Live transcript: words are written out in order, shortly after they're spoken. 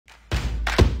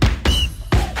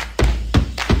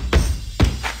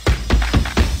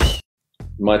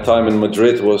my time in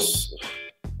Madrid was.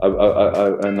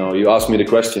 I know you asked me the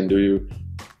question. Do you?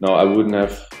 No, I wouldn't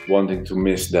have wanting to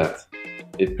miss that.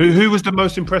 Who was the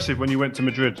most impressive when you went to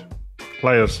Madrid?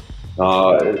 Players.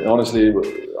 Honestly,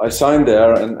 I signed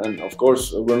there, and of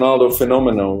course Ronaldo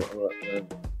Fenômeno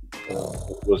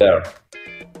was there.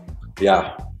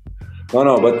 Yeah.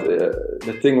 No, but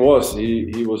the thing was,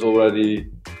 he was already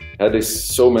had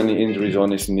so many injuries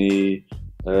on his knee,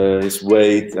 his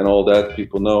weight and all that.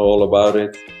 People know all about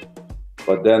it.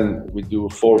 But then we do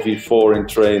 4v4 in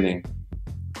training,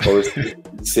 or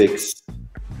 6.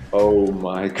 Oh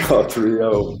my God,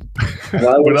 Rio!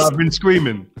 But I've been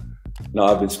screaming. No,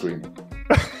 I've been screaming.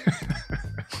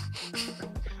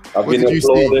 I've been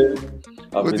applauding.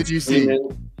 What did you see?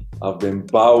 I've been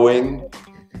bowing.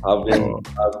 I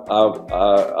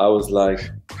was like,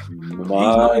 he's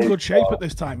not in good shape at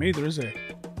this time either, is he?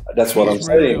 That's what I'm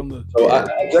saying.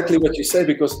 Exactly what you say,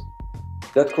 because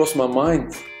that crossed my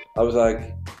mind. I was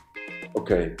like,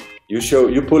 okay,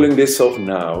 you're pulling this off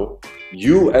now.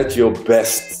 You at your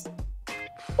best.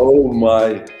 Oh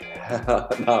my,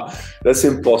 no, that's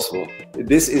impossible.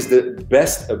 This is the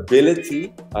best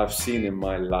ability I've seen in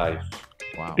my life.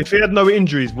 Wow. If he had no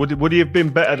injuries, would he have been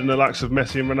better than the likes of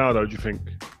Messi and Ronaldo, do you think?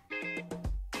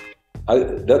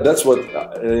 That's what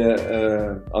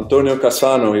Antonio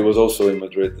Cassano, he was also in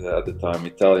Madrid at the time,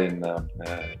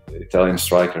 Italian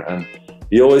striker, and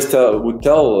he always would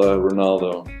tell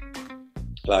Ronaldo,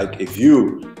 like, if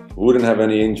you wouldn't have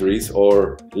any injuries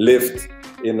or lived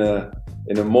in a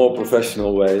more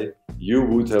professional way, you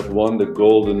would have won the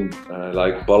golden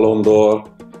like Ballon d'Or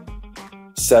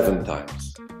 7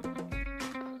 times,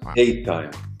 8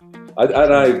 times.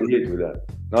 I agreed with that.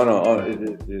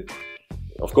 No.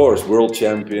 Of course, world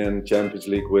champion, Champions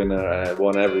League winner,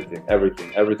 won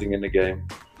everything in the game.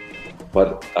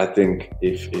 But I think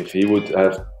if he would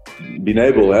have been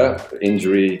able,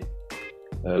 injury,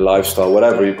 lifestyle,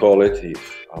 whatever you call it,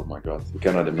 oh my God, you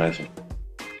cannot imagine.